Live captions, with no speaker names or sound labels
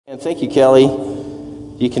And thank you, Kelly.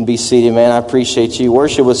 You can be seated, man. I appreciate you.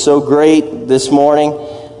 Worship was so great this morning.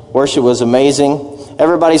 Worship was amazing.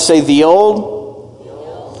 Everybody say the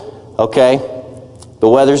old. Okay. The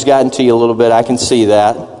weather's gotten to you a little bit. I can see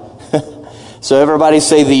that. So everybody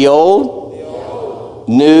say the old,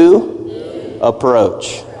 new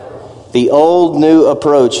approach. The old, new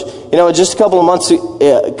approach. You know, in just a couple of months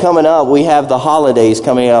coming up, we have the holidays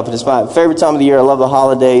coming up. And it's my favorite time of the year. I love the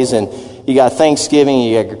holidays. And you got Thanksgiving,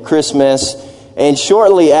 you got Christmas. And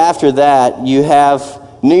shortly after that, you have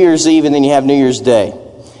New Year's Eve and then you have New Year's Day.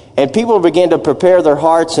 And people begin to prepare their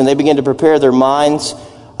hearts and they begin to prepare their minds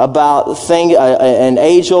about an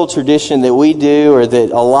age-old tradition that we do, or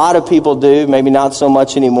that a lot of people do, maybe not so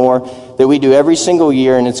much anymore, that we do every single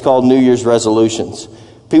year, and it's called New Year's resolutions.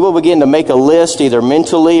 People begin to make a list either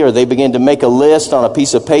mentally, or they begin to make a list on a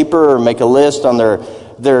piece of paper, or make a list on their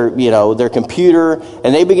computer,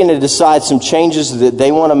 and they begin to decide some changes that they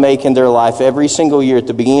want to make in their life every single year at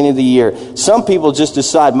the beginning of the year. Some people just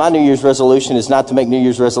decide, my New Year's resolution is not to make New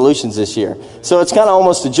Year's resolutions this year. So it's kind of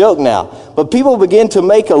almost a joke now. But people begin to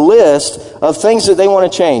make a list of things that they want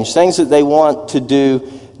to change, things that they want to do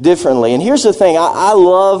differently. And here's the thing, I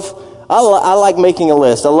like making a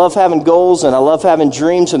list. I love having goals and I love having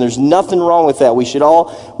dreams, and there's nothing wrong with that. We should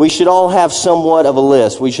all have somewhat of a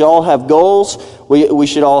list. We should all have goals. We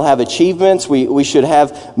should all have achievements. We should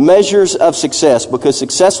have measures of success, because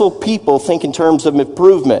successful people think in terms of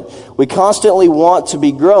improvement. We constantly want to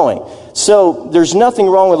be growing. So there's nothing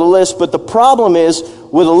wrong with a list, but the problem is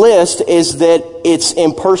with a list is that it's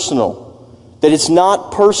impersonal, that it's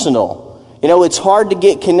not personal. You know, it's hard to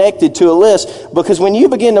get connected to a list, because when you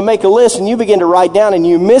begin to make a list and you begin to write down and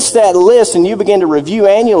you miss that list and you begin to review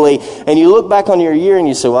annually and you look back on your year and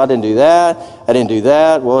you say, well, I didn't do that. I didn't do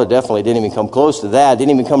that. Well, it definitely didn't even come close to that. I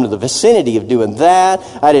didn't even come to the vicinity of doing that.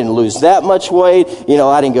 I didn't lose that much weight. You know,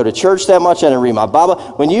 I didn't go to church that much. I didn't read my Bible.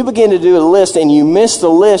 When you begin to do a list and you miss the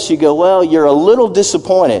list, you go, well, you're a little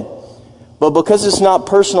disappointed. But because it's not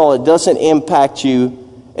personal, it doesn't impact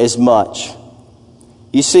you as much.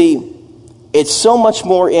 You see, it's so much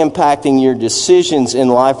more impacting your decisions in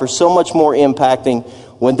life, or so much more impacting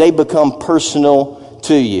when they become personal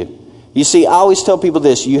to you. You see, I always tell people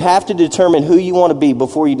this: you have to determine who you want to be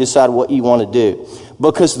before you decide what you want to do.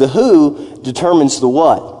 Because the who determines the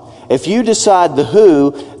what. If you decide the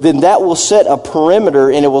who, then that will set a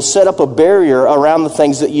perimeter and it will set up a barrier around the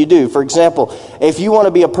things that you do. For example, if you want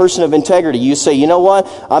to be a person of integrity, you say, you know what?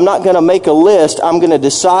 I'm not going to make a list. I'm going to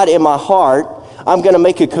decide in my heart. I'm going to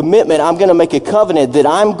make a commitment. I'm going to make a covenant that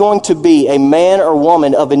I'm going to be a man or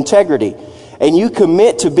woman of integrity. And you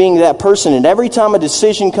commit to being that person. And every time a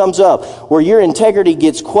decision comes up where your integrity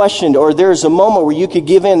gets questioned, or there's a moment where you could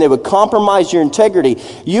give in that would compromise your integrity,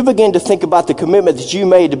 you begin to think about the commitment that you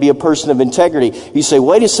made to be a person of integrity. You say,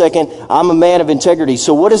 wait a second, I'm a man of integrity.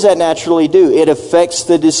 So what does that naturally do? It affects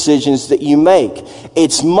the decisions that you make.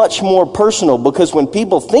 It's much more personal, because when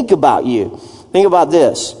people think about you, think about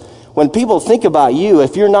this. When people think about you,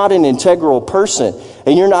 if you're not an integral person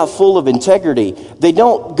and you're not full of integrity, they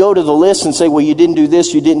don't go to the list and say, well, you didn't do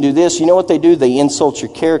this, you didn't do this. You know what they do? They insult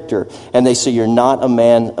your character and they say you're not a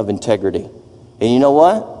man of integrity. And you know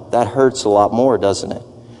what? That hurts a lot more, doesn't it?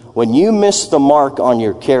 When you miss the mark on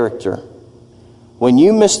your character, when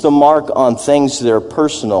you miss the mark on things that are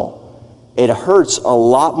personal, it hurts a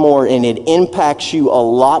lot more and it impacts you a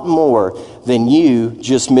lot more than you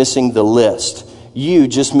just missing the list. You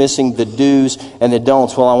just missing the do's and the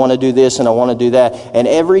don'ts. Well, I want to do this and I want to do that. And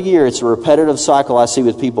every year it's a repetitive cycle I see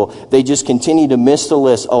with people. They just continue to miss the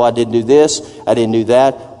list. Oh, I didn't do this. I didn't do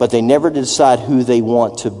that. But they never decide who they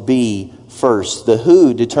want to be first. The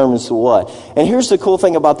who determines the what. And here's the cool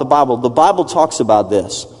thing about the Bible. The Bible talks about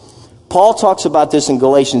this. Paul talks about this in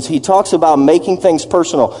Galatians. He talks about making things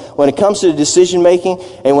personal. When it comes to decision making,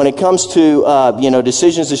 and when it comes to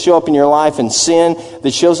decisions that show up in your life and sin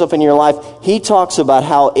that shows up in your life, he talks about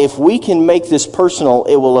how if we can make this personal,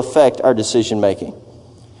 it will affect our decision making.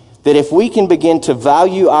 That if we can begin to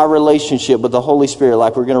value our relationship with the Holy Spirit,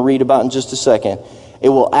 like we're going to read about in just a second, it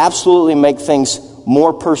will absolutely make things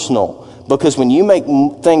more personal. Because when you make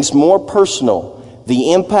things more personal,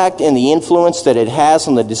 the impact and the influence that it has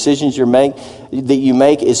on the decisions you make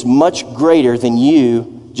is much greater than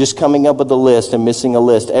you just coming up with a list and missing a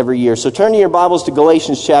list every year. So turn to your Bibles to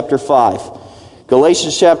Galatians chapter 5.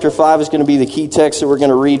 Galatians chapter 5 is going to be the key text that we're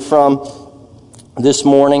going to read from this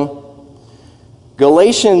morning.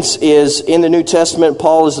 Galatians is in the New Testament.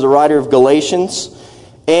 Paul is the writer of Galatians.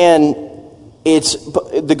 And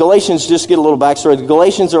the Galatians, just get a little backstory. The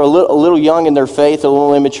Galatians are a little young in their faith, a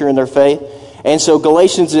little immature in their faith. And so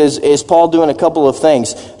Galatians is Paul doing a couple of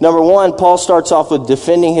things. Number one, Paul starts off with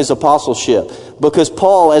defending his apostleship. Because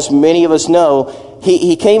Paul, as many of us know,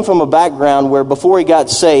 he came from a background where before he got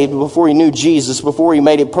saved, before he knew Jesus, before he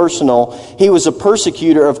made it personal, he was a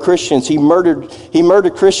persecutor of Christians. He murdered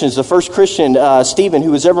Christians. The first Christian, Stephen,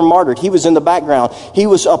 who was ever martyred, he was in the background. He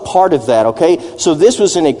was a part of that, okay? So this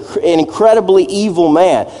was an incredibly evil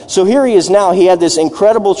man. So here he is now. He had this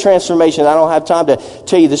incredible transformation I don't have time to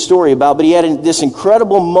tell you the story about, but he had this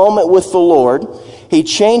incredible moment with the Lord. He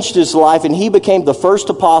changed his life, and he became the first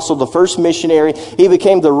apostle, the first missionary. He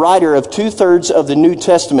became the writer of 2/3 of the New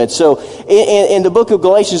Testament. So in the book of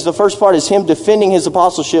Galatians, the first part is him defending his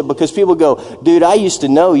apostleship, because people go, dude, I used to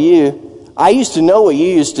know you. I used to know what you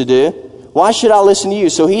used to do. Why should I listen to you?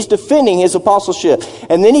 So he's defending his apostleship.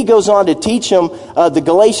 And then he goes on to teach them, the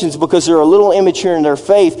Galatians, because they're a little immature in their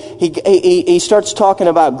faith. He starts talking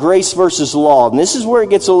about grace versus law. And this is where it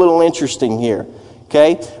gets a little interesting here.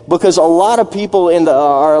 Okay, because a lot of people a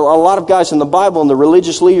lot of guys in the Bible and the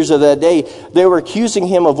religious leaders of that day, they were accusing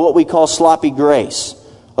him of what we call sloppy grace.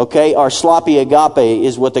 Okay, or sloppy agape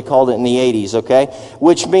is what they called it in the 80s. Okay,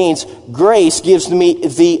 which means grace gives me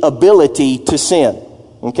the ability to sin.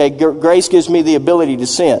 Okay, grace gives me the ability to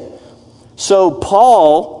sin. So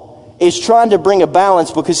Paul is trying to bring a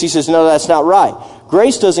balance, because he says, no, that's not right.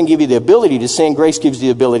 Grace doesn't give you the ability to sin. Grace gives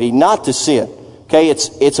you the ability not to sin. Okay,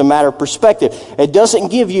 it's a matter of perspective. It doesn't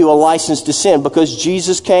give you a license to sin, because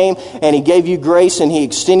Jesus came and he gave you grace and he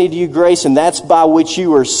extended you grace, and that's by which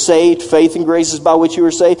you were saved. Faith and grace is by which you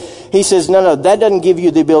were saved. He says, no, that doesn't give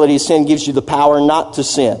you the ability to sin. It gives you the power not to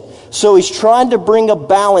sin. So he's trying to bring a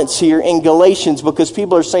balance here in Galatians, because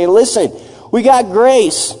people are saying, listen, we got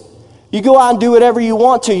grace. You go out and do whatever you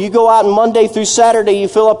want to. You go out and Monday through Saturday, you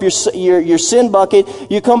fill up your sin bucket.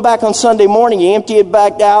 You come back on Sunday morning, you empty it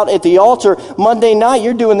back out at the altar. Monday night,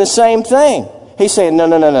 you're doing the same thing. He's saying,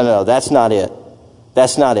 no, that's not it.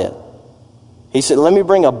 That's not it. He said, let me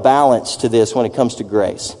bring a balance to this when it comes to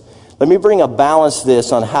grace. Let me bring a balance to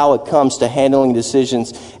this on how it comes to handling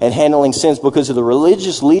decisions and handling sins, because of the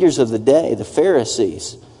religious leaders of the day, the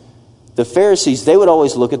Pharisees. The Pharisees, they would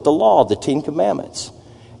always look at the law, the 10 Commandments.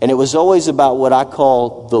 And it was always about what I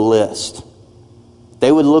call the list.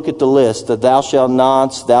 They would look at the list, the thou shalt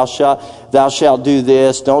nots, thou shalt do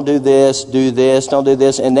this, don't do this, don't do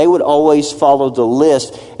this. And they would always follow the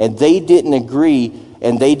list, and they didn't agree,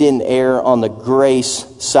 and they didn't err on the grace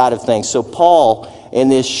side of things. So Paul, in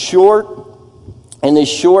this short,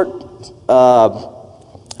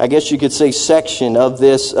 I guess you could say section of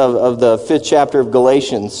this, of the 5th chapter of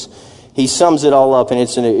Galatians, he sums it all up, and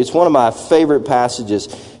it's one of my favorite passages.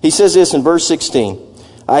 He says this in verse 16.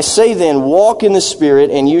 I say then, walk in the Spirit,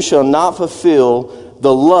 and you shall not fulfill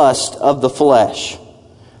the lust of the flesh.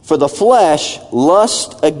 For the flesh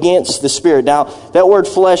lusts against the Spirit. Now, that word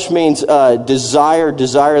flesh means desire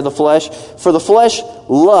of the flesh. For the flesh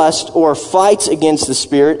lusts or fights against the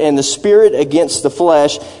Spirit, and the Spirit against the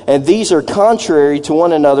flesh. And these are contrary to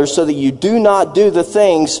one another, so that you do not do the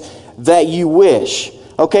things that you wish.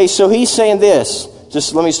 Okay, so he's saying this.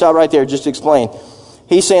 Just let me stop right there, just to explain.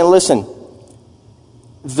 He's saying, listen,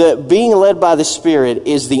 the being led by the Spirit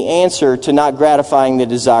is the answer to not gratifying the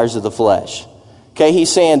desires of the flesh. Okay,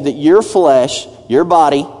 he's saying that your flesh, your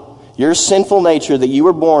body, your sinful nature that you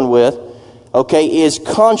were born with, okay, is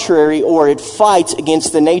contrary, or it fights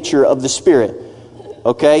against the nature of the Spirit.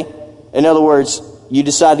 Okay? In other words, you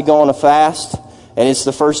decide to go on a fast, and it's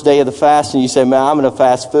the first day of the fast, and you say, man, I'm going to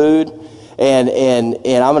fast food. And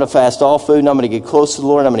I'm going to fast all food, and I'm going to get close to the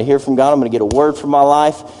Lord, and I'm going to hear from God, I'm going to get a word for my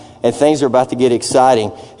life, and things are about to get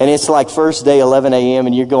exciting. And it's like first day, 11 a.m.,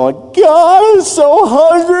 and you're going, God, I'm so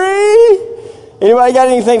hungry. Anybody got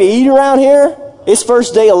anything to eat around here? It's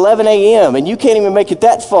first day, 11 a.m., and you can't even make it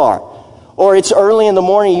that far. Or it's early in the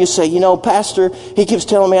morning, you say, Pastor, he keeps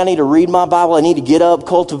telling me I need to read my Bible, I need to get up,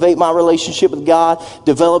 cultivate my relationship with God,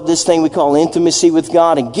 develop this thing we call intimacy with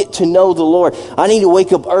God, and get to know the Lord. I need to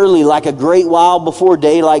wake up early, like a great while before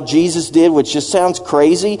day, like Jesus did, which just sounds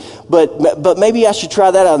crazy, but maybe I should try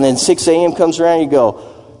that out. And then 6 a.m. comes around, and you go,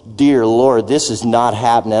 dear Lord, this is not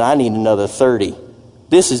happening. I need another 30.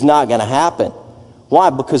 This is not going to happen. Why?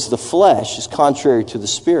 Because the flesh is contrary to the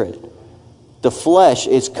Spirit. The flesh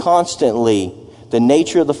is the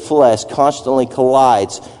nature of the flesh constantly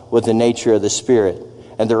collides with the nature of the Spirit.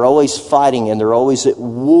 And they're always fighting, and they're always at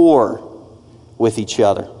war with each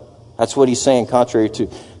other. That's what he's saying, contrary to.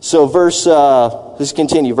 So let's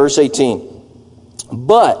continue, verse 18.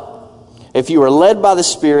 But if you are led by the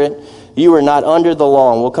Spirit, you are not under the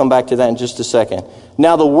law. And we'll come back to that in just a second.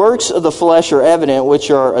 Now the works of the flesh are evident,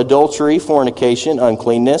 which are adultery, fornication,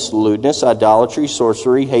 uncleanness, lewdness, idolatry,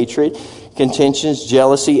 sorcery, hatred, contentions,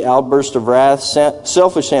 jealousy, outburst of wrath,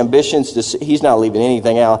 selfish ambitions. He's not leaving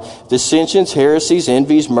anything out. Dissensions, heresies,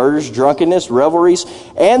 envies, murders, drunkenness, revelries,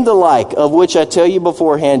 and the like, of which I tell you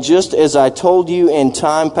beforehand, just as I told you in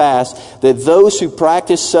time past, that those who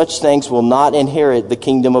practice such things will not inherit the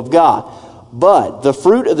kingdom of God. But the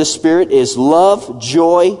fruit of the Spirit is love,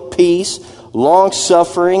 joy, peace,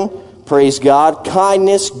 long-suffering, praise God,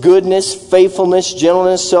 kindness, goodness, faithfulness,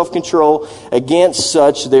 gentleness, self-control. Against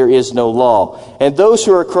such there is no law. And those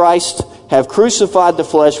who are Christ have crucified the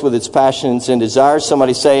flesh with its passions and desires.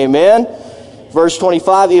 Somebody say amen. Verse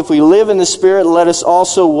 25, if we live in the Spirit, let us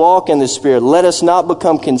also walk in the Spirit. Let us not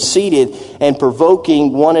become conceited and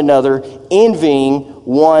provoking one another, envying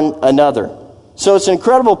one another. So it's an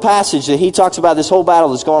incredible passage that he talks about this whole battle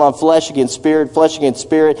that's going on, flesh against spirit,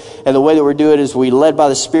 and the way that we do it is we led by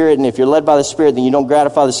the Spirit, and if you're led by the Spirit, then you don't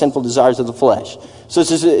gratify the sinful desires of the flesh. So it's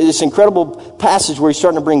this incredible passage where he's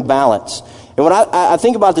starting to bring balance. And when I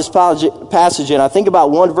think about this passage, and I think about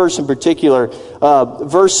one verse in particular,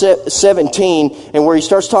 verse 17, and where he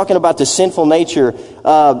starts talking about the sinful nature,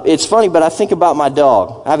 it's funny, but I think about my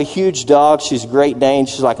dog. I have a huge dog. She's a Great Dane.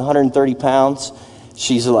 She's like 130 pounds.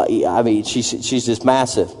 She's just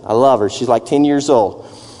massive. I love her. She's like 10 years old.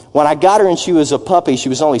 When I got her and she was a puppy, she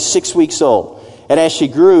was only 6 weeks old. And as she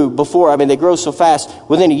grew they grow so fast,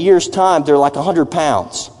 within a year's time, they're like 100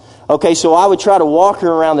 pounds. Okay, so I would try to walk her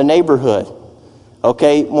around the neighborhood.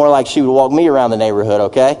 Okay, more like she would walk me around the neighborhood,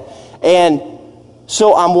 okay? And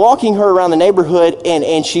so I'm walking her around the neighborhood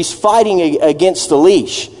and she's fighting against the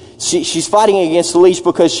leash. She's fighting against the leash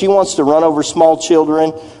because she wants to run over small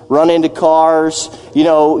children, run into cars,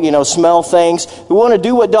 smell things. We want to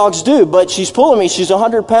do what dogs do, but she's pulling me. She's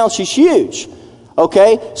 100 pounds. She's huge.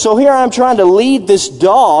 Okay? So here I'm trying to lead this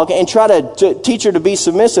dog and try to teach her to be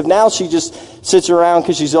submissive. Now she just sits around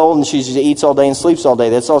because she's old and she just eats all day and sleeps all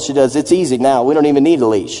day. That's all she does. It's easy now. We don't even need a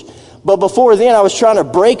leash. But before then, I was trying to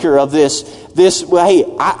break her of this, well, hey,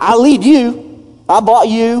 I lead you. I bought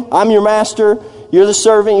you. I'm your master. You're the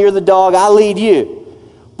servant, you're the dog, I lead you.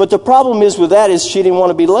 But the problem is with that is she didn't want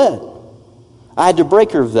to be led. I had to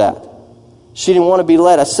break her of that. She didn't want to be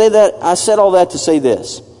led. I said all that to say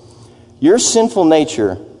this. Your sinful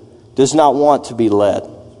nature does not want to be led.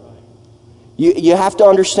 You have to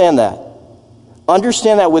understand that.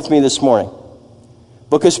 Understand that with me this morning.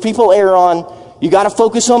 Because people err on, you got to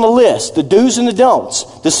focus on the list, the do's and the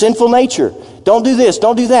don'ts, the sinful nature. Don't do this,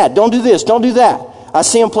 don't do that, don't do this, don't do that. I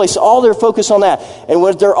see them place all their focus on that. And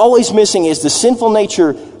what they're always missing is the sinful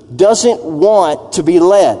nature doesn't want to be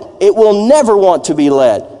led. It will never want to be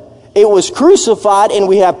led. It was crucified and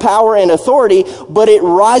we have power and authority, but it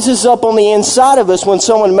rises up on the inside of us when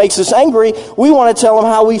someone makes us angry. We want to tell them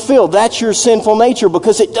how we feel. That's your sinful nature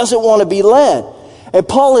because it doesn't want to be led. And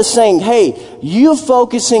Paul is saying, hey, you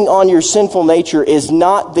focusing on your sinful nature is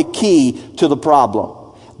not the key to the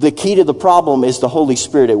problem. The key to the problem is the Holy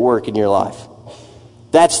Spirit at work in your life.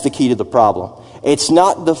 That's the key to the problem. It's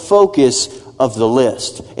not the focus of the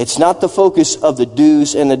list. It's not the focus of the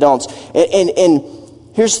do's and the don'ts. And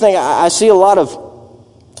here's the thing. I see a lot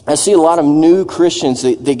of new Christians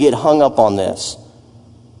that get hung up on this.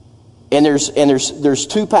 And there's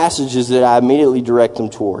two passages that I immediately direct them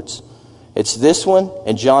towards. It's this one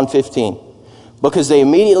and John 15. Because they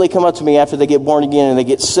immediately come up to me after they get born again and they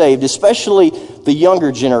get saved, especially the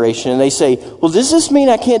younger generation, and they say, well, does this mean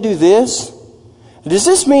I can't do this? Does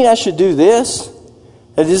this mean I should do this?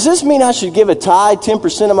 Does this mean I should give a tithe,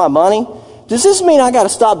 10% of my money? Does this mean I got to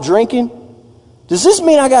stop drinking? Does this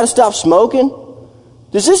mean I got to stop smoking?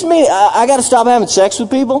 Does this mean I got to stop having sex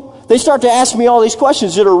with people? They start to ask me all these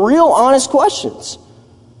questions that are real honest questions.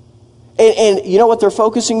 And you know what they're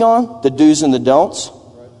focusing on? The do's and the don'ts.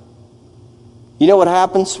 You know what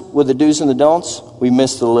happens with the do's and the don'ts? We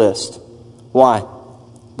miss the list. Why?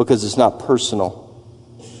 Because it's not personal.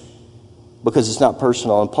 Because it's not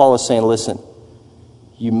personal. And Paul is saying, listen,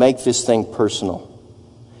 you make this thing personal.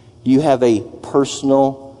 You have a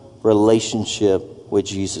personal relationship with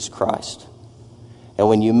Jesus Christ. And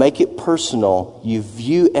when you make it personal, you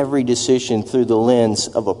view every decision through the lens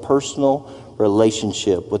of a personal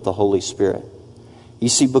relationship with the Holy Spirit. You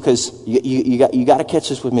see, because you got to catch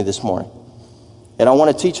this with me this morning. And I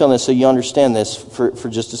want to teach on this so you understand this for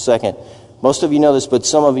just a second. Most of you know this, but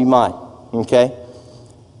some of you might. Okay?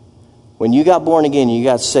 When you got born again, you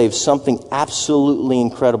got saved, something absolutely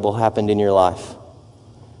incredible happened in your life.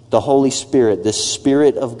 The Holy Spirit, the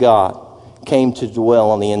Spirit of God, came to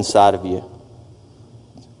dwell on the inside of you.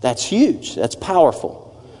 That's huge. That's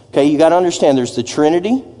powerful. Okay, you got to understand there's the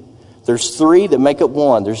Trinity. There's three that make up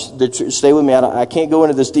one. Stay with me. I can't go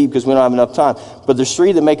into this deep because we don't have enough time. But there's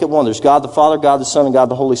three that make up one. There's God the Father, God the Son, and God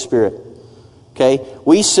the Holy Spirit. Okay?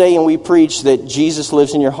 We say and we preach that Jesus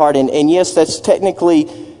lives in your heart. And yes, that's technically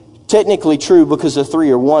true because the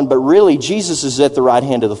three are one. But really, Jesus is at the right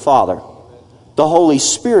hand of the Father. The Holy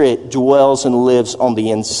Spirit dwells and lives on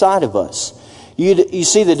the inside of us. You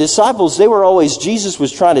see, the disciples, Jesus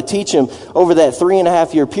was trying to teach them over that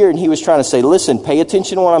 3.5 year period. And he was trying to say, listen, pay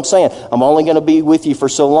attention to what I'm saying. I'm only going to be with you for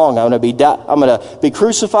so long. I'm going to be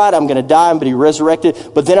crucified. I'm going to die. I'm going to be resurrected.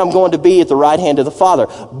 But then I'm going to be at the right hand of the Father.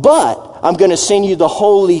 But I'm going to send you the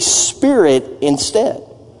Holy Spirit instead.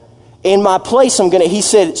 In my place,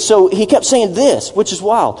 he kept saying this, which is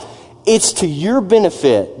wild. It's to your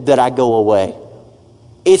benefit that I go away.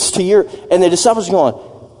 And the disciples are going,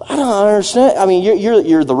 I don't understand. I mean,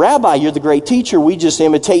 you're the rabbi. You're the great teacher. We just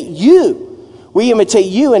imitate you. We imitate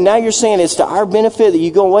you. And now you're saying it's to our benefit that you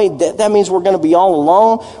go away. That means we're going to be all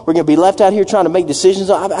alone. We're going to be left out here trying to make decisions.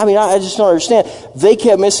 I just don't understand. They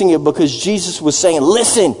kept missing it because Jesus was saying,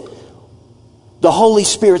 listen, the Holy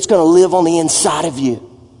Spirit's going to live on the inside of you.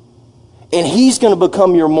 And he's going to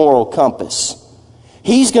become your moral compass.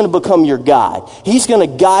 He's going to become your guide. He's going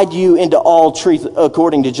to guide you into all truth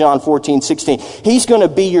according to John 14:16. He's going to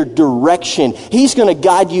be your direction. He's going to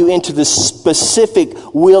guide you into the specific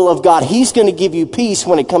will of God. He's going to give you peace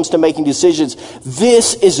when it comes to making decisions.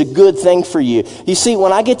 This is a good thing for you. You see,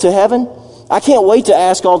 when I get to heaven, I can't wait to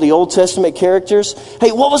ask all the Old Testament characters,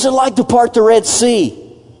 hey, what was it like to part the Red Sea?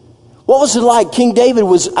 What was it like? King David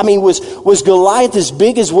was Goliath as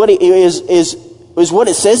big as what what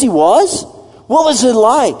it says he was? What was it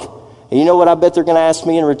like? And you know what I bet they're going to ask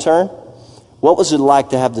me in return? What was it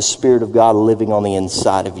like to have the Spirit of God living on the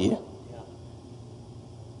inside of you?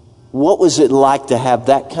 What was it like to have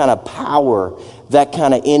that kind of power, that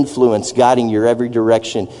kind of influence guiding your every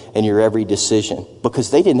direction and your every decision?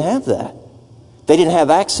 Because they didn't have that. They didn't have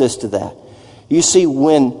access to that. You see,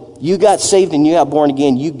 when you got saved and you got born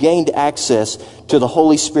again, you gained access to the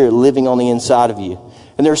Holy Spirit living on the inside of you.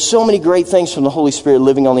 And there are so many great things from the Holy Spirit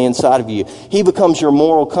living on the inside of you. He becomes your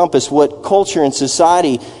moral compass. What culture and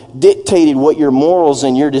society dictated what your morals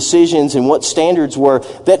and your decisions and what standards were,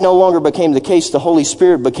 that no longer became the case. The Holy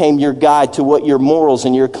Spirit became your guide to what your morals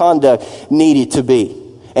and your conduct needed to be.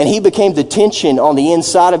 And he became the tension on the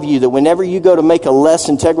inside of you that whenever you go to make a less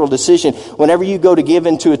integral decision, whenever you go to give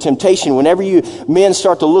into a temptation, whenever men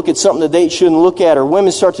start to look at something that they shouldn't look at, or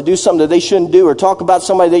women start to do something that they shouldn't do, or talk about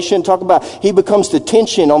somebody they shouldn't talk about, he becomes the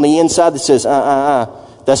tension on the inside that says,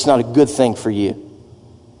 that's not a good thing for you.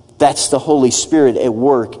 That's the Holy Spirit at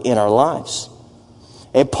work in our lives.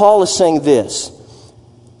 And Paul is saying this,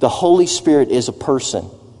 the Holy Spirit is a person,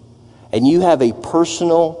 and you have a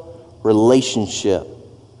personal relationship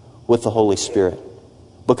with the Holy Spirit.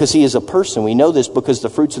 Because he is a person. We know this because the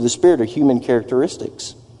fruits of the Spirit are human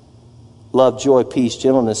characteristics. Love, joy, peace,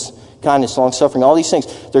 gentleness, kindness, long-suffering, all these things.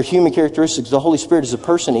 They're human characteristics. The Holy Spirit is a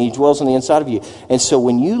person and he dwells on the inside of you. And so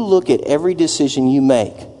when you look at every decision you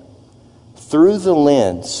make through the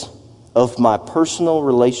lens of my personal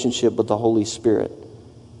relationship with the Holy Spirit,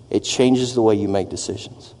 it changes the way you make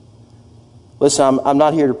decisions. Listen, I'm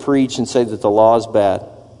not here to preach and say that the law is bad.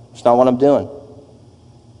 It's not what I'm doing.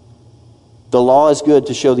 The law is good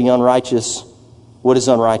to show the unrighteous what is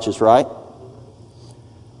unrighteous, right?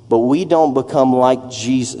 But we don't become like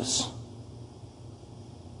Jesus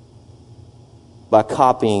by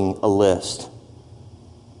copying a list.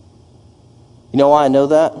 You know why I know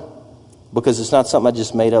that? Because it's not something I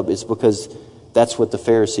just made up. It's because that's what the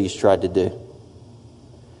Pharisees tried to do.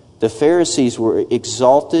 The Pharisees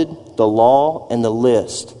exalted the law and the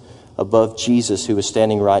list above Jesus, who was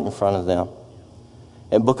standing right in front of them.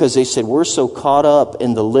 And because they said, we're so caught up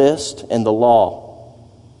in the list and the law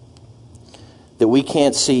that we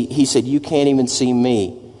can't see. He said, you can't even see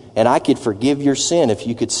me. And I could forgive your sin if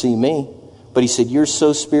you could see me. But he said, you're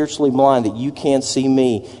so spiritually blind that you can't see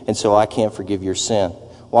me. And so I can't forgive your sin.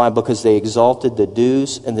 Why? Because they exalted the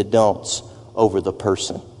do's and the don'ts over the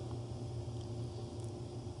person.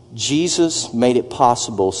 Jesus made it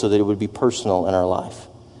possible so that it would be personal in our life.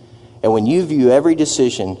 And when you view every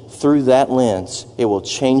decision through that lens, it will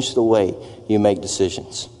change the way you make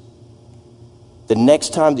decisions. The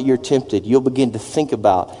next time that you're tempted, you'll begin to think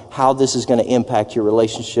about how this is going to impact your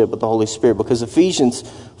relationship with the Holy Spirit. Because Ephesians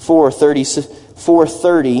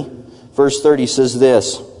 4:30, verse 30 says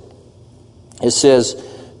this. It says,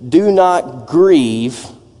 do not grieve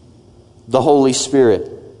the Holy Spirit.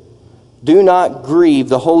 Do not grieve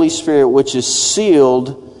the Holy Spirit, which is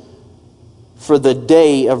sealed for the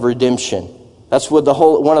day of redemption. That's what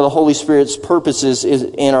one of the Holy Spirit's purposes is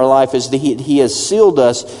in our life, is that He has sealed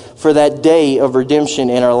us for that day of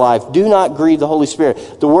redemption in our life. Do not grieve the Holy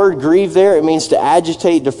Spirit. The word grieve there, it means to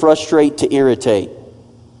agitate, to frustrate, to irritate.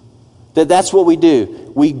 That's what we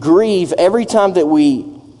do. We grieve every time that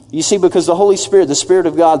you see, because the Holy Spirit, the Spirit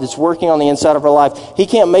of God that's working on the inside of our life, He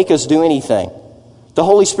can't make us do anything. The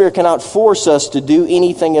Holy Spirit cannot force us to do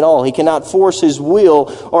anything at all. He cannot force His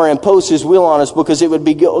will or impose His will on us, because it would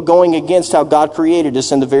be going against how God created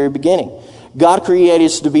us in the very beginning. God created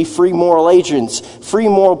us to be free moral agents, free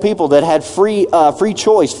moral people that had free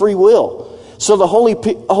choice, free will. So the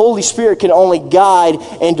Holy Spirit can only guide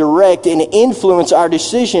and direct and influence our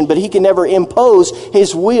decision, but He can never impose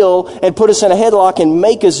His will and put us in a headlock and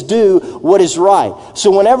make us do what is right.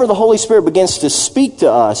 So whenever the Holy Spirit begins to speak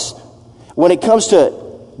to us, when it comes to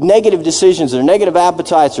negative decisions or negative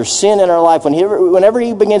appetites or sin in our life, whenever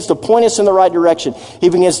He begins to point us in the right direction, He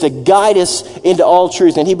begins to guide us into all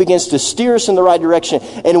truth, and He begins to steer us in the right direction,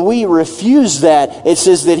 and we refuse that, it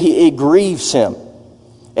says that it grieves Him.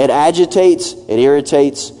 It agitates, it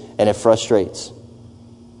irritates, and it frustrates.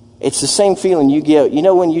 It's the same feeling you get,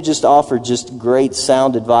 when you just offer just great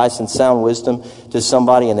sound advice and sound wisdom to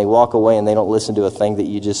somebody, and they walk away and they don't listen to a thing that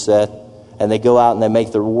you just said, and they go out and they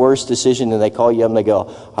make the worst decision, and they call you up and they go,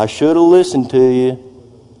 "I should have listened to you."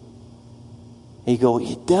 And you go,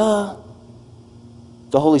 "Duh."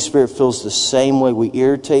 The Holy Spirit feels the same way. We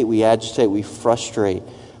irritate, we agitate, we frustrate,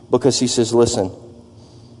 because He says, listen,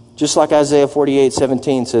 just like Isaiah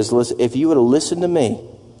 48:17 says, listen, if you would have listened to me,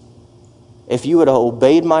 if you would have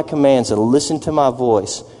obeyed my commands and listened to my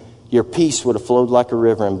voice, your peace would have flowed like a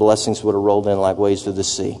river and blessings would have rolled in like waves of the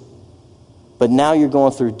sea. But now you're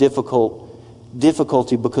going through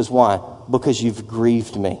difficulty because why? Because you've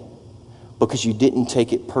grieved me. Because you didn't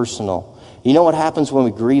take it personal. You know what happens when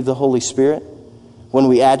we grieve the Holy Spirit? When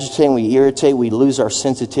we agitate and we irritate, we lose our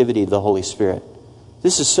sensitivity to the Holy Spirit.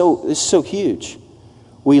 This is so huge.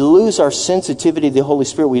 We lose our sensitivity to the Holy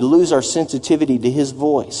Spirit. We lose our sensitivity to His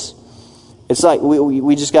voice. It's like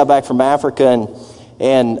we just got back from Africa,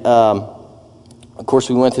 and of course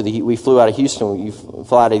we flew out of Houston. You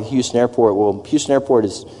fly out of Houston Airport. Well, Houston Airport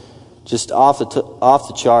is just off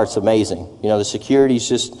the charts amazing. The security is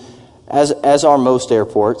just as are most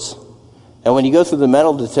airports. And when you go through the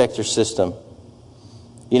metal detector system,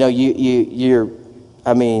 you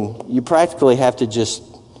practically have to just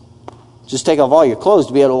take off all your clothes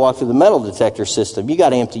to be able to walk through the metal detector system. You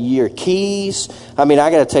got to empty your keys. I got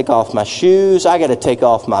to take off my shoes. I got to take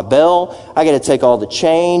off my belt. I got to take all the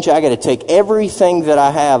change. I got to take everything that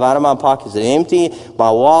I have out of my pockets and empty my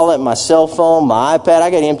wallet, my cell phone, my iPad. I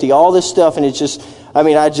got to empty all this stuff, and it's just,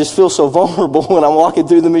 I just feel so vulnerable when I'm walking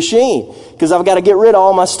through the machine, because I've got to get rid of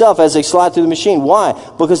all my stuff as they slide through the machine. Why?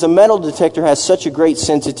 Because the metal detector has such a great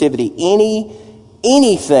sensitivity.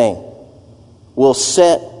 Anything will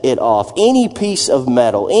set it off. Any piece of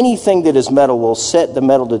metal, anything that is metal will set the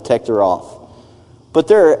metal detector off. But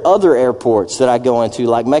there are other airports that I go into,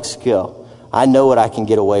 like Mexico. I know what I can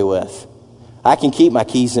get away with. I can keep my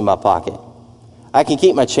keys in my pocket. I can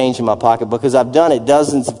keep my change in my pocket, because I've done it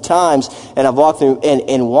dozens of times, and I've walked through.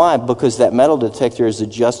 And why? Because that metal detector is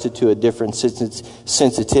adjusted to a different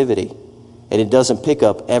sensitivity, and it doesn't pick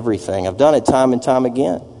up everything. I've done it time and time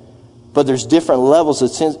again. But there's different levels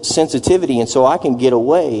of sensitivity, and so I can get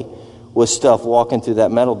away with stuff walking through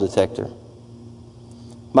that metal detector.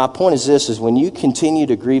 My point is this, is when you continue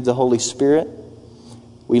to grieve the Holy Spirit,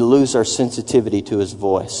 we lose our sensitivity to His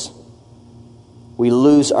voice. We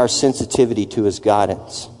lose our sensitivity to His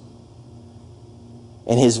guidance.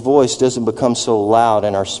 And His voice doesn't become so loud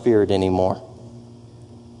in our spirit anymore.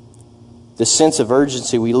 The sense of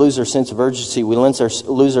urgency, we lose our sense of urgency. We lose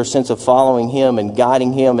our sense of following Him and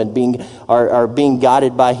guiding Him and being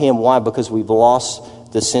guided by Him. Why? Because we've lost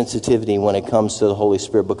the sensitivity when it comes to the Holy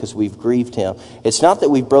Spirit, because we've grieved Him. It's not that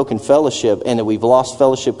we've broken fellowship and that we've lost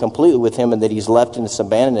fellowship completely with Him and that He's left us,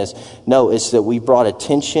 abandoned us. No, it's that we brought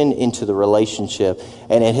attention into the relationship,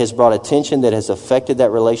 and it has brought attention that has affected that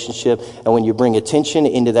relationship. And when you bring attention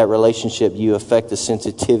into that relationship, you affect the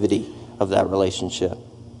sensitivity of that relationship.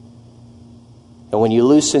 And when you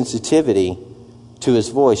lose sensitivity to His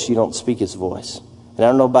voice, you don't speak His voice. And I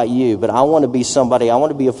don't know about you, but I want to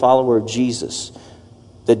be a follower of Jesus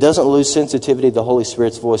that doesn't lose sensitivity to the Holy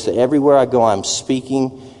Spirit's voice, that everywhere I go, I'm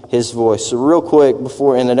speaking His voice. So real quick,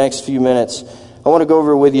 before in the next few minutes, I want to go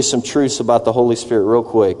over with you some truths about the Holy Spirit real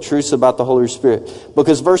quick. Truths about the Holy Spirit.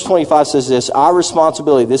 Because verse 25 says this, our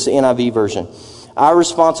responsibility, this is the NIV version, our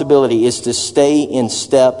responsibility is to stay in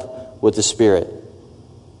step with the Spirit.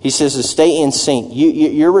 He says to stay in sync.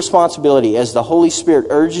 Your responsibility as the Holy Spirit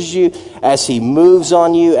urges you, as He moves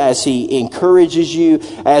on you, as He encourages you,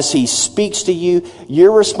 as He speaks to you,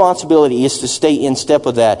 your responsibility is to stay in step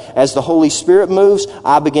with that. As the Holy Spirit moves,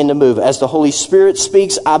 I begin to move. As the Holy Spirit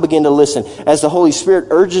speaks, I begin to listen. As the Holy Spirit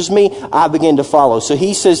urges me, I begin to follow. So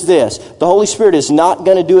He says this, the Holy Spirit is not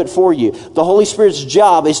going to do it for you. The Holy Spirit's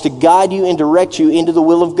job is to guide you and direct you into the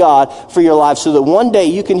will of God for your life so that one day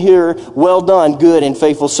you can hear, well done, good and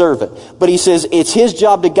faithful servant. But He says it's His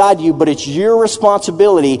job to guide you, but it's your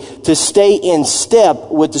responsibility to stay in step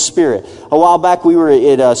with the Spirit. A while back we were at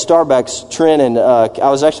Starbucks, Trent and I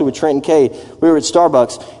was actually with Trent and Cade. We were at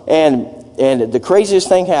Starbucks and the craziest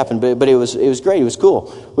thing happened, but it was great. It was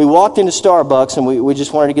cool. We walked into Starbucks and we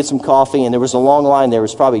just wanted to get some coffee, and there was a long line. There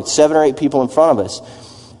was probably 7 or 8 people in front of us.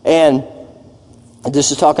 And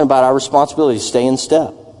this is talking about our responsibility to stay in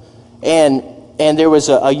step. And there was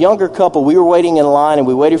a younger couple. We were waiting in line, and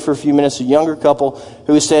we waited for a few minutes. A younger couple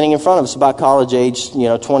who was standing in front of us, about college age,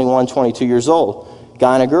 21, 22 years old,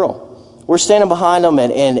 guy and a girl. We're standing behind them,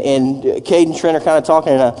 and Cade and Trent are kind of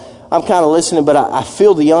talking, and I'm kind of listening, but I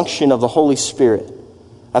feel the unction of the Holy Spirit.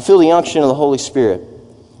 I feel the unction of the Holy Spirit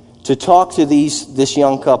to talk to this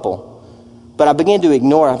young couple. But I began to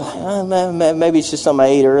ignore it. I'm like, maybe it's just something I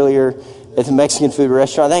ate earlier at the Mexican food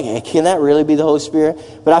restaurant. Can that really be the Holy Spirit?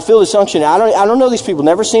 But I feel this unction. I don't know these people.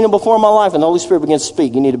 Never seen them before in my life. And the Holy Spirit begins to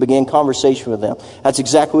speak. You need to begin conversation with them. That's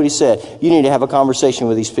exactly what He said. You need to have a conversation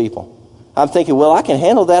with these people. I'm thinking, well, I can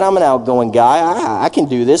handle that. I'm an outgoing guy. I can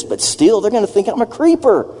do this. But still, they're going to think I'm a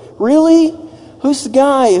creeper. Really? Who's the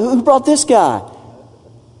guy? Who brought this guy?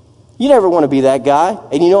 You never want to be that guy.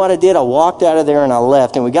 And you know what I did? I walked out of there and I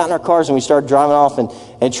left. And we got in our cars and we started driving off.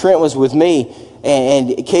 And Trent was with me.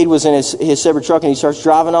 And Cade was in his separate truck, and he starts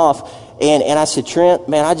driving off. And I said, Trent,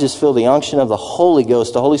 man, I just feel the unction of the Holy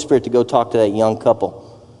Ghost, the Holy Spirit, to go talk to that young couple.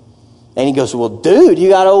 And he goes, well, dude, you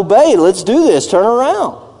got to obey. Let's do this. Turn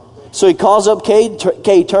around. So he calls up Cade.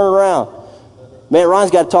 Cade, turn around. Man, Ryan's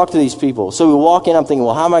got to talk to these people. So we walk in. I'm thinking,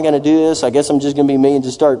 well, how am I going to do this? I guess I'm just going to be me and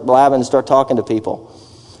just start blabbing and start talking to people.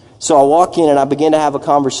 So I walk in, and I begin to have a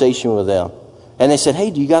conversation with them. And they said, hey,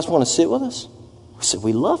 do you guys want to sit with us? We said,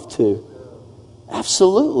 we'd love to.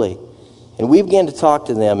 Absolutely. And we began to talk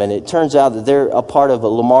to them, and it turns out that they're a part of a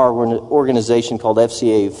Lamar organization called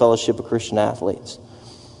FCA, Fellowship of Christian Athletes.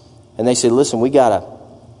 And they said, listen, we got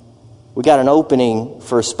an opening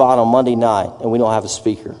for a spot on Monday night, and we don't have a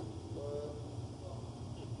speaker.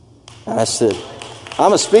 And I said,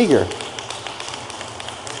 I'm a speaker.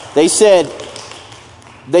 They said,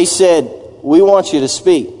 we want you to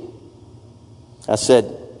speak. I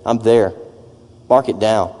said, I'm there. Mark it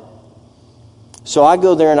down. So I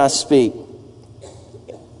go there and I speak.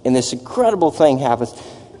 And this incredible thing happens.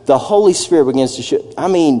 The Holy Spirit begins to show. I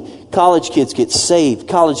mean, college kids get saved.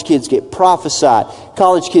 College kids get prophesied.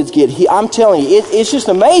 College kids get healed. I'm telling you, it's just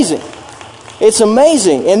amazing. It's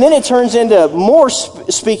amazing. And then it turns into more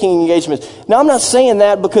speaking engagements. Now, I'm not saying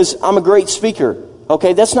that because I'm a great speaker.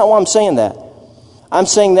 Okay, that's not why I'm saying that. I'm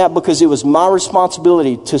saying that because it was my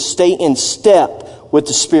responsibility to stay in step with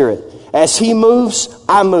the Spirit. As He moves,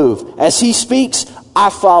 I move. As He speaks, I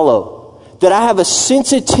follow. That I have a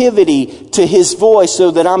sensitivity to His voice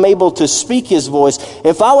so that I'm able to speak His voice.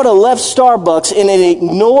 If I would have left Starbucks and it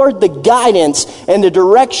ignored the guidance and the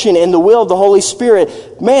direction and the will of the Holy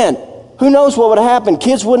Spirit, man, who knows what would have happened?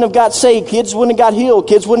 Kids wouldn't have got saved. Kids wouldn't have got healed.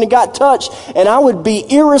 Kids wouldn't have got touched. And I would be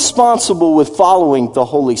irresponsible with following the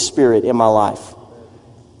Holy Spirit in my life.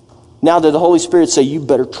 Now that the Holy Spirit say, you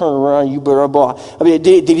better turn around, you better blah. I mean,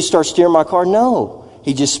 did He start steering my car? No.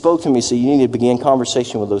 He just spoke to me and said, you need to begin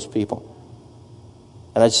conversation with those people.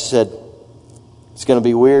 And I just said, it's going to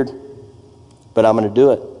be weird, but I'm going to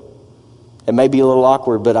do it. It may be a little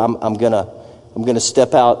awkward, but I'm going to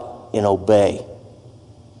step out and obey.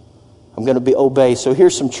 I'm going to obey. So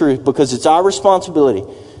here's some truth, because it's our responsibility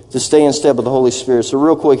to stay in step with the Holy Spirit. So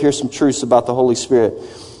real quick, here's some truths about the Holy Spirit.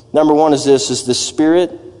 Number one is this, is the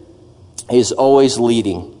Spirit is always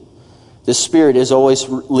leading. The Spirit is always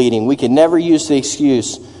leading. We can never use the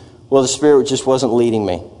excuse, well, the Spirit just wasn't leading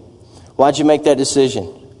me. Why'd you make that decision?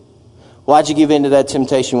 Why'd you give in to that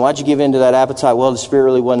temptation? Why'd you give in to that appetite? Well, the Spirit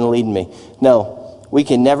really wasn't leading me. No, we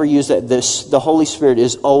can never use that. The Holy Spirit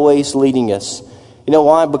is always leading us. You know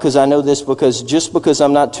why? Because I know this, because just because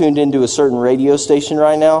I'm not tuned into a certain radio station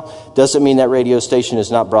right now doesn't mean that radio station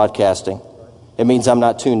is not broadcasting. It means I'm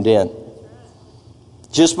not tuned in.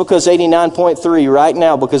 Just because 89.3 right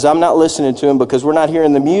now, because I'm not listening to them, because we're not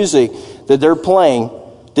hearing the music that they're playing,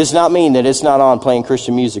 does not mean that it's not on playing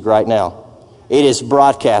Christian music right now. It is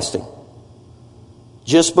broadcasting.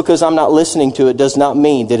 Just because I'm not listening to it does not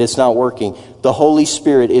mean that it's not working. The Holy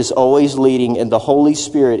Spirit is always leading, and the Holy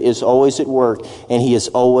Spirit is always at work, and He is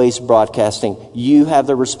always broadcasting. You have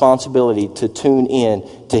the responsibility to tune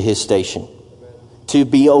in to His station, to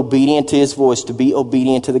be obedient to His voice, to be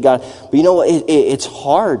obedient to the God. But you know what? It's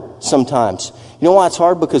hard sometimes. You know why it's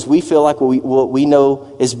hard? Because we feel like what we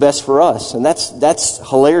know is best for us, and that's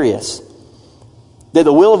hilarious. That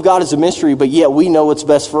the will of God is a mystery, but yet we know what's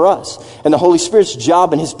best for us. And the Holy Spirit's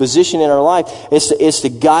job and His position in our life is to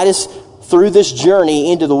guide us through this journey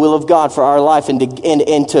into the will of God for our life, and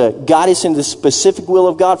to guide us into the specific will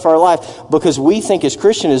of God for our life, because we think as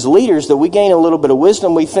Christians, as leaders, that we gain a little bit of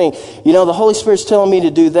wisdom. We think, you know, the Holy Spirit's telling me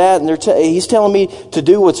to do that, and He's telling me to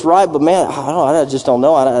do what's right, but man, I just don't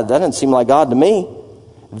know. That doesn't seem like God to me.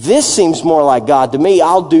 This seems more like God to me.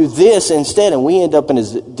 I'll do this instead. And we end up in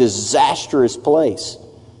a disastrous place.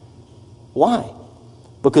 Why?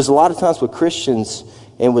 Because a lot of times with Christians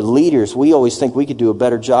and with leaders, we always think we could do a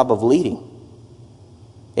better job of leading.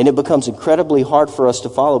 And it becomes incredibly hard for us to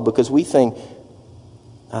follow, because we think,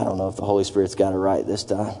 I don't know if the Holy Spirit's got it right this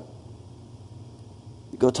time.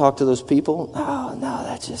 Go talk to those people? No,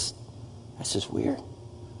 that's just weird.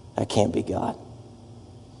 That can't be God.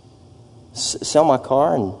 Sell my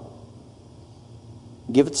car and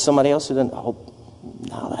give it to somebody else who doesn't. Oh,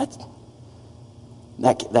 no,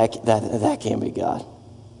 that can't be God.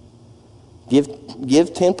 Give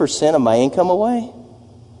 10% of my income away,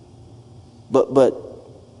 but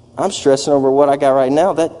I'm stressing over what I got right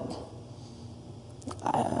now. That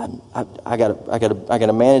I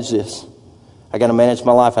gotta manage this. I gotta manage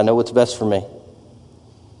my life. I know what's best for me.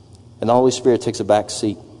 And the Holy Spirit takes a back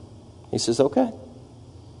seat. He says, okay.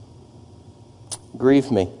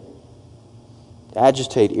 Grieve me,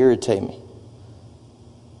 agitate, irritate me,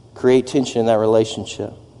 create tension in that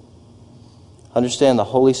relationship. Understand the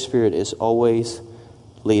Holy Spirit is always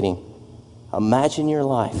leading. Imagine your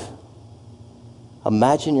life.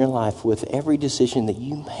 Imagine your life with every decision that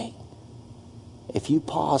you make. If you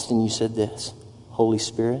paused and you said this, Holy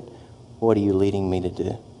Spirit, what are you leading me to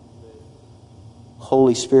do?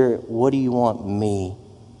 Holy Spirit, what do you want me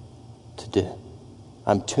to do?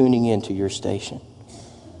 I'm tuning into your station.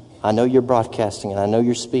 I know you're broadcasting and I know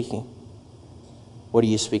you're speaking. What are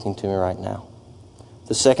you speaking to me right now?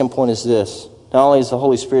 The second point is this. Not only is the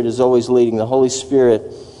Holy Spirit is always leading, the Holy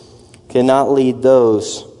Spirit cannot lead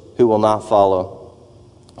those who will not follow.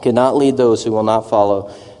 Cannot lead those who will not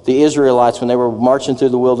follow. The Israelites, when they were marching through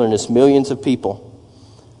the wilderness, millions of people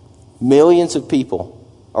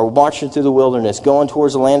are marching through the wilderness, going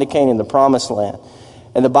towards the land of Canaan, the promised land.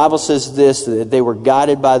 And the Bible says this, that they were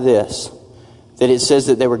guided by this. That it says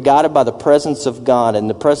that they were guided by the presence of God. And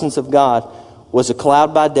the presence of God was a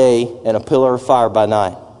cloud by day and a pillar of fire by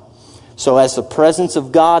night. So as the presence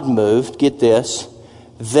of God moved, get this,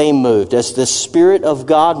 they moved. As the Spirit of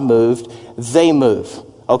God moved, they move.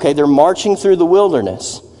 Okay, they're marching through the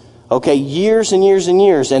wilderness. Okay, years and years and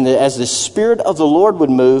years. And as the Spirit of the Lord would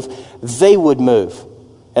move, they would move.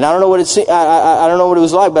 And I don't know what I don't know what it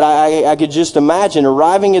was like, but I could just imagine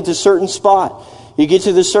arriving at this certain spot. You get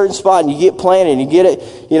to this certain spot and you get planted, and you get it,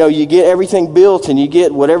 you get everything built, and you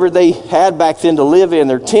get whatever they had back then to live in,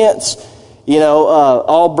 their tents,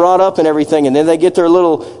 all brought up and everything. And then they get their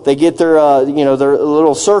little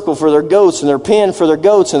circle for their goats and their pen for their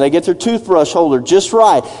goats, and they get their toothbrush holder just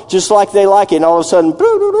right, just like they like it. And all of a sudden, the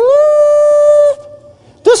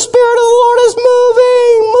Spirit of the Lord is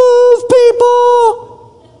moving. Move, people.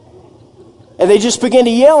 And they just begin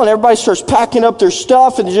to yell, and everybody starts packing up their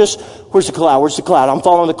stuff, and where's the cloud? Where's the cloud? I'm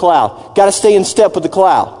following the cloud. Got to stay in step with the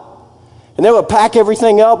cloud. And they would pack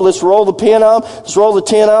everything up. Let's roll the pen up. Let's roll the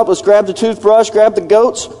tent up. Let's grab the toothbrush, grab the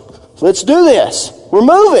goats. Let's do this. We're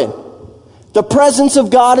moving. The presence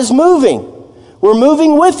of God is moving. We're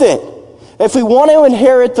moving with it. If we want to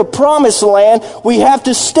inherit the promised land, we have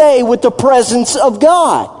to stay with the presence of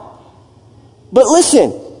God. But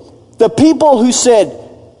listen, the people who said,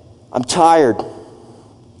 I'm tired.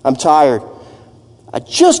 I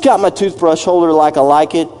just got my toothbrush holder like I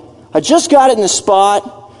like it. I just got it in the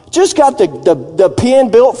spot. Just got the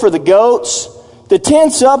pen built for the goats. The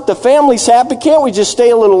tent's up. The family's happy. Can't we just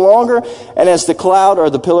stay a little longer? And as the cloud or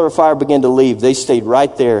the pillar of fire began to leave, they stayed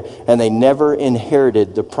right there, and they never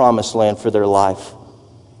inherited the promised land for their life,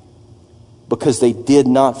 because they did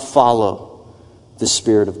not follow the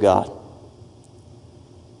Spirit of God.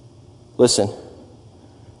 Listen.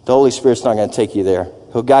 The Holy Spirit's not going to take you there.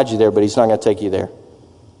 He'll guide you there, but He's not going to take you there.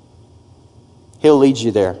 He'll lead you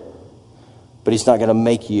there, but He's not going to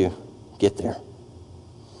make you get there.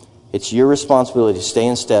 It's your responsibility to stay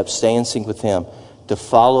in step, stay in sync with Him, to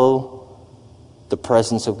follow the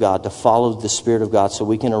presence of God, to follow the Spirit of God so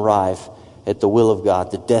we can arrive at the will of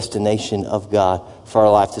God, the destination of God for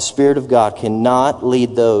our life. The Spirit of God cannot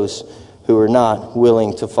lead those who are not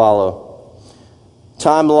willing to follow.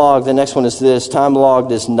 Time logged, the next one is this. Time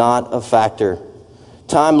logged is not a factor.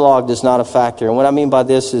 Time logged is not a factor. And what I mean by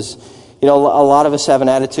this is, a lot of us have an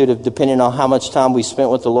attitude of, depending on how much time we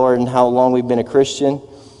spent with the Lord and how long we've been a Christian,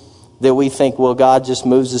 that we think, well, God just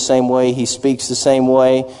moves the same way. He speaks the same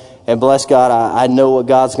way. And bless God, I know what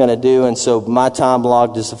God's going to do. And so my time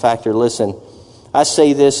logged is a factor. Listen, I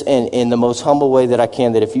say this in the most humble way that I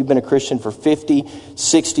can, that if you've been a Christian for 50,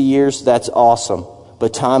 60 years, that's awesome.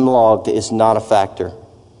 But time logged is not a factor.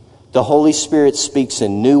 The Holy Spirit speaks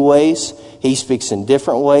in new ways. He speaks in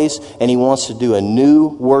different ways. And He wants to do a new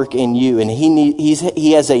work in you. And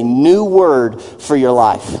He has a new word for your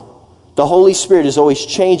life. The Holy Spirit is always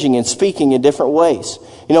changing and speaking in different ways.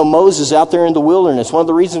 Moses out there in the wilderness, one of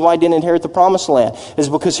the reasons why he didn't inherit the promised land is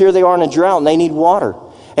because here they are in a drought and they need water.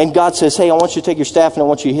 And God says, hey, I want you to take your staff and I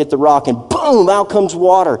want you to hit the rock. And boom, out comes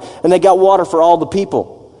water. And they got water for all the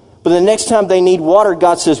people. But the next time they need water,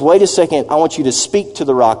 God says, wait a second, I want you to speak to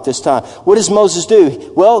the rock this time. What does Moses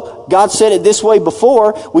do? Well, God said it this way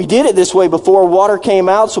before. We did it this way before. Water came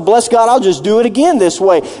out. So bless God, I'll just do it again this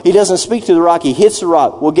way. He doesn't speak to the rock. He hits the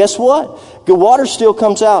rock. Well, guess what? The water still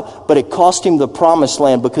comes out. But it cost him the promised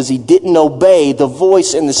land because he didn't obey the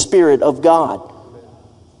voice and the Spirit of God.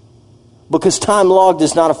 Because time logged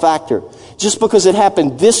is not a factor. Just because it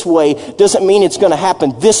happened this way doesn't mean it's going to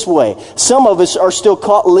happen this way. Some of us are still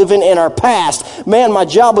caught living in our past. Man, my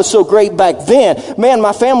job was so great back then. Man,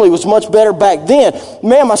 my family was much better back then.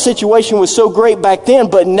 Man, my situation was so great back then,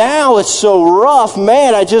 but now it's so rough.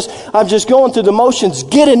 Man, I'm just going through the motions.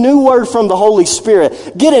 Get a new word from the Holy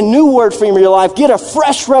Spirit. Get a new word from your life. Get a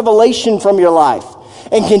fresh revelation from your life.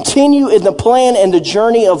 And continue in the plan and the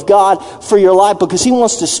journey of God for your life, because He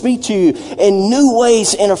wants to speak to you in new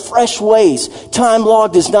ways, in a fresh ways. Time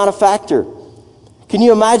logged is not a factor. Can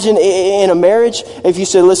you imagine in a marriage if you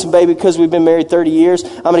said, listen, baby, because we've been married 30 years,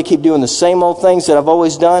 I'm going to keep doing the same old things that I've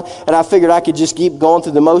always done, and I figured I could just keep going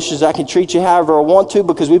through the motions. I can treat you however I want to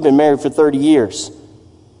because we've been married for 30 years.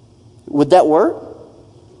 Would that work?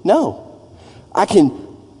 No. I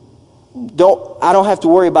don't have to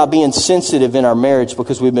worry about being sensitive in our marriage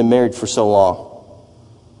because we've been married for so long.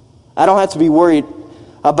 I don't have to be worried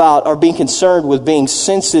about or being concerned with being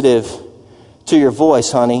sensitive to your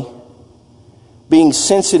voice, honey. Being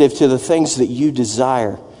sensitive to the things that you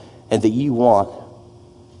desire and that you want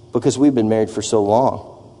because we've been married for so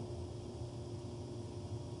long.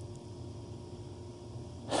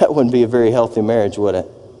 That wouldn't be a very healthy marriage, would it?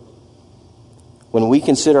 When we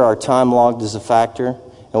consider our time logged as a factor,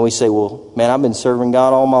 and we say, well, man, I've been serving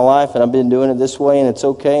God all my life, and I've been doing it this way, and it's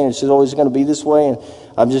okay, and it's just always going to be this way, and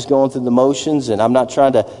I'm just going through the motions, and I'm not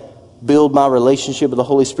trying to build my relationship with the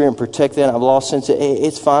Holy Spirit and protect that. I've lost sensitivity.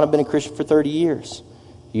 It's fine. I've been a Christian for 30 years.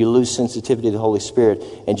 You lose sensitivity to the Holy Spirit.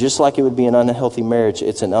 And just like it would be an unhealthy marriage,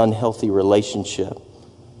 it's an unhealthy relationship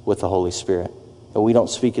with the Holy Spirit. And we don't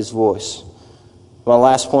speak His voice. My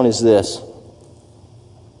last point is this.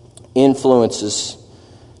 Influences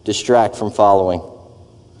distract from following.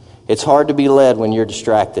 It's hard to be led when you're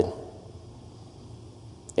distracted.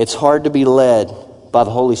 It's hard to be led by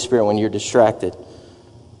the Holy Spirit when you're distracted.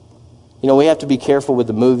 We have to be careful with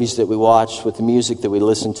the movies that we watch, with the music that we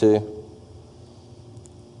listen to,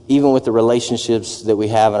 even with the relationships that we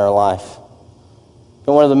have in our life.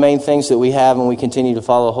 And one of the main things that we have when we continue to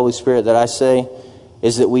follow the Holy Spirit that I say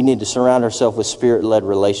is that we need to surround ourselves with Spirit-led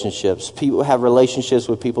relationships. People have relationships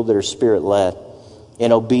with people that are Spirit-led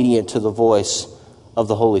and obedient to the voice of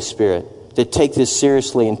the Holy Spirit, that take this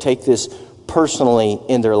seriously and take this personally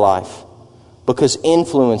in their life, because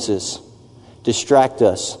influences distract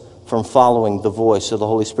us from following the voice of the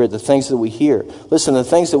Holy Spirit. The things that we hear. Listen, the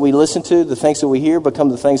things that we listen to, the things that we hear become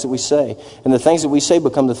the things that we say, and the things that we say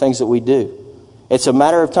become the things that we do. It's a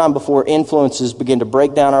matter of time before influences begin to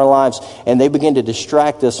break down our lives and they begin to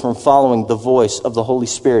distract us from following the voice of the Holy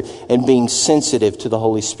Spirit and being sensitive to the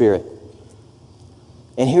Holy Spirit.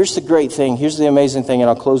 And here's the great thing, here's the amazing thing, and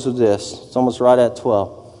I'll close with this. It's almost right at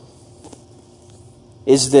 12.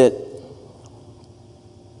 Is that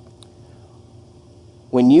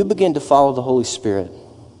when you begin to follow the Holy Spirit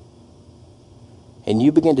and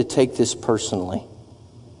you begin to take this personally,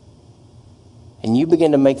 and you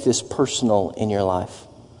begin to make this personal in your life,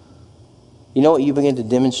 you know what you begin to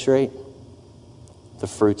demonstrate? The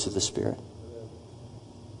fruits of the Spirit.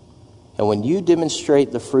 And when you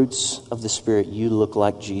demonstrate the fruits of the Spirit, you look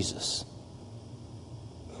like Jesus.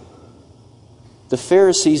 The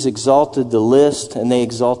Pharisees exalted the list and they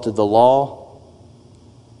exalted the law.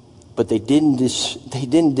 but they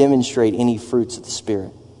didn't demonstrate any fruits of the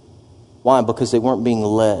Spirit. Why? Because they weren't being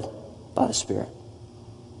led by the Spirit.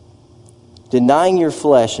 Denying your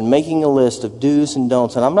flesh and making a list of do's and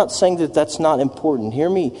don'ts. And I'm not saying that that's not important. Hear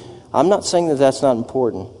me. I'm not saying that that's not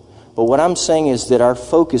important. But what I'm saying is that our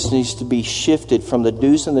focus needs to be shifted from the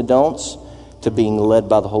do's and the don'ts to being led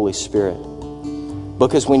by the Holy Spirit.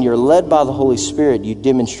 Because when you're led by the Holy Spirit, you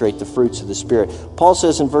demonstrate the fruits of the Spirit. Paul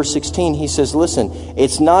says in verse 16, he says, listen,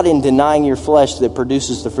 it's not in denying your flesh that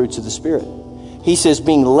produces the fruits of the Spirit. He says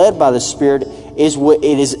being led by the Spirit is what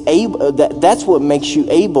it is able. That's what makes you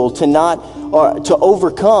able to to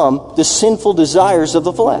overcome the sinful desires of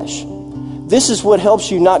the flesh. This is what helps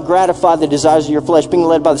you not gratify the desires of your flesh, being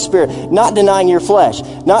led by the Spirit, not denying your flesh,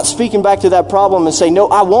 not speaking back to that problem and say, no,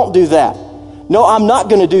 I won't do that. No, I'm not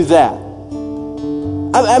going to do that.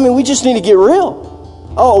 I mean, we just need to get real.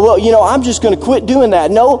 Oh, well, I'm just going to quit doing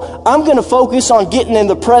that. No, I'm going to focus on getting in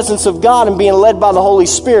the presence of God and being led by the Holy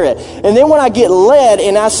Spirit. And then when I get led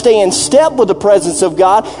and I stay in step with the presence of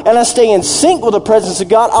God and I stay in sync with the presence of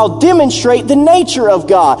God, I'll demonstrate the nature of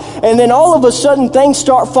God. And then all of a sudden things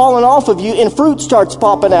start falling off of you and fruit starts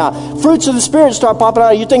popping out. Fruits of the Spirit start popping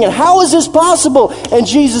out. You're thinking, how is this possible? And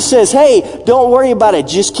Jesus says, hey, don't worry about it.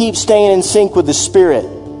 Just keep staying in sync with the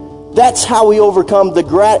Spirit. That's how we overcome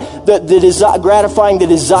gratifying the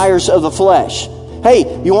desires of the flesh.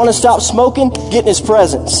 Hey, you want to stop smoking? Get in His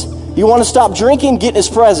presence. You want to stop drinking? Get in His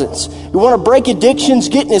presence. You want to break addictions?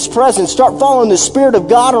 Get in His presence. Start following the Spirit of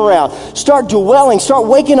God around. Start dwelling. Start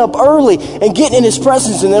waking up early and getting in His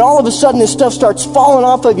presence. And then all of a sudden this stuff starts falling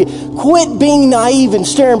off of you. Quit being naive and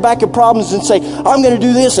staring back at problems and say, I'm going to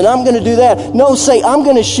do this and I'm going to do that. No, say, I'm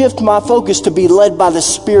going to shift my focus to be led by the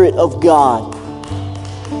Spirit of God.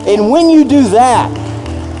 And when you do that,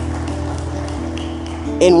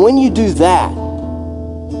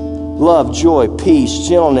 love, joy, peace,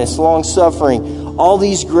 gentleness, long-suffering, all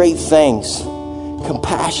these great things,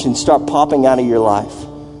 compassion start popping out of your life.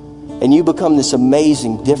 And you become this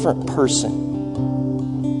amazing, different person.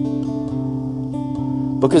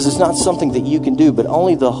 Because it's not something that you can do, but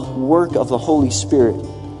only the work of the Holy Spirit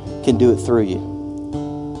can do it through you.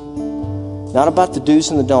 Not about the do's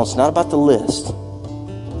and the don'ts, not about the list.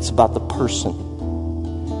 It's about the person.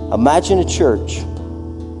 Imagine a church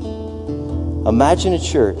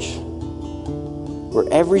where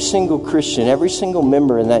every single Christian, every single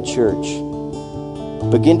member in that church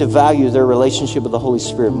begin to value their relationship with the Holy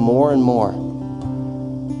Spirit more and more.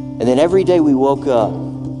 And then every day we woke up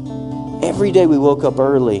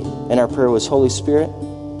early and our prayer was, Holy Spirit,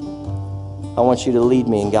 I want you to lead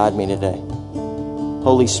me and guide me today.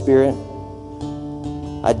 Holy Spirit,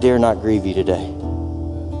 I dare not grieve you today.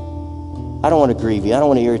 I don't want to grieve you. I don't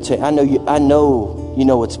want to irritate. I know you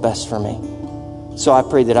know what's best for me. So I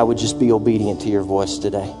pray that I would just be obedient to your voice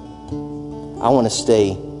today. I want to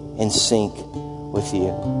stay in sync with you.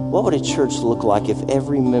 What would a church look like if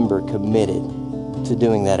every member committed to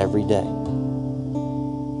doing that every day?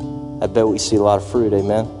 I bet we see a lot of fruit,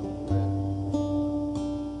 amen?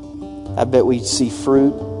 I bet we see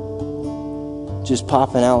fruit just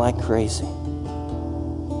popping out like crazy.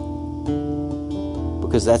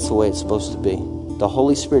 Because that's the way it's supposed to be. The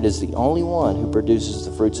Holy Spirit is the only one who produces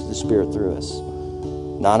the fruits of the Spirit through us,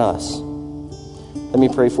 not us. Let me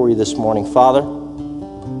pray for you this morning. Father,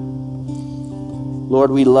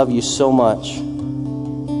 Lord, we love you so much.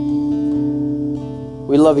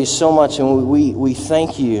 We love you so much, and we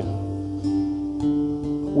thank you.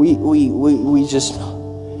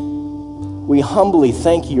 We humbly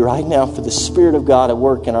thank you right now for the Spirit of God at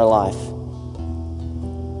work in our life.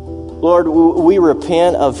 Lord, we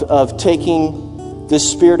repent of taking the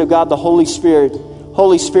Spirit of God, the Holy Spirit.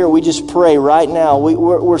 Holy Spirit, we just pray right now.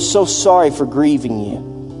 We're so sorry for grieving you.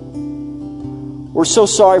 We're so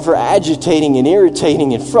sorry for agitating and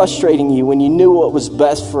irritating and frustrating you when you knew what was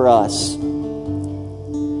best for us.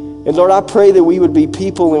 And Lord, I pray that we would be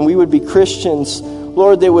people and we would be Christians,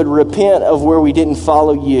 Lord, that would repent of where we didn't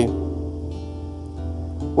follow you.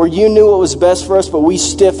 Where you knew what was best for us, but we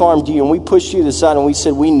stiff-armed you and we pushed you to the side and we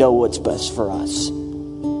said, we know what's best for us.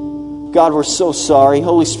 God, we're so sorry.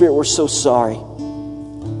 Holy Spirit, we're so sorry.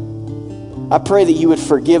 I pray that you would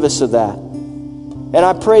forgive us of that. And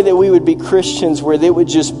I pray that we would be Christians where they would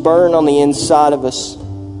just burn on the inside of us.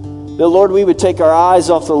 That, Lord, we would take our eyes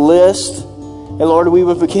off the list. And, Lord, we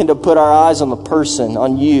would begin to put our eyes on the person,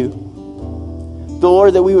 on you. The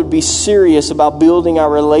Lord, that we would be serious about building our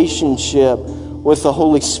relationship with the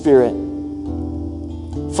Holy Spirit.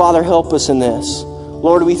 Father, help us in this.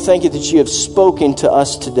 Lord, we thank you that you have spoken to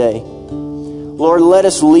us today. Lord, let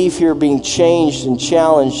us leave here being changed and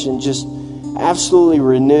challenged and just absolutely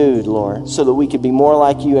renewed, Lord, so that we could be more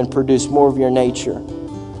like you and produce more of your nature,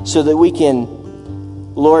 so that we can,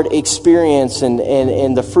 Lord, experience and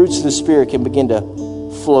the fruits of the Spirit can begin to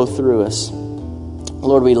flow through us.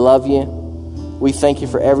 Lord, we love you. We thank you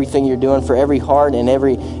for everything you're doing, for every heart and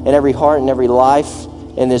every heart and every life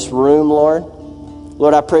in this room, Lord.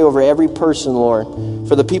 Lord, I pray over every person, Lord,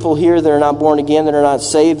 for the people here that are not born again, that are not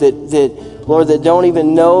saved, that Lord, that don't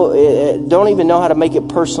even know how to make it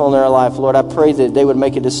personal in their life. Lord, I pray that they would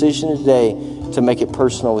make a decision today to make it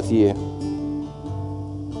personal with you.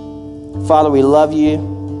 Father, we love you.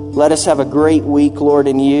 Let us have a great week, Lord,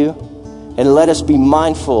 in you, and let us be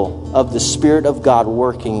mindful of the Spirit of God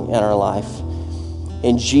working in our life.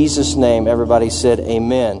 In Jesus' name, everybody said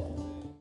amen.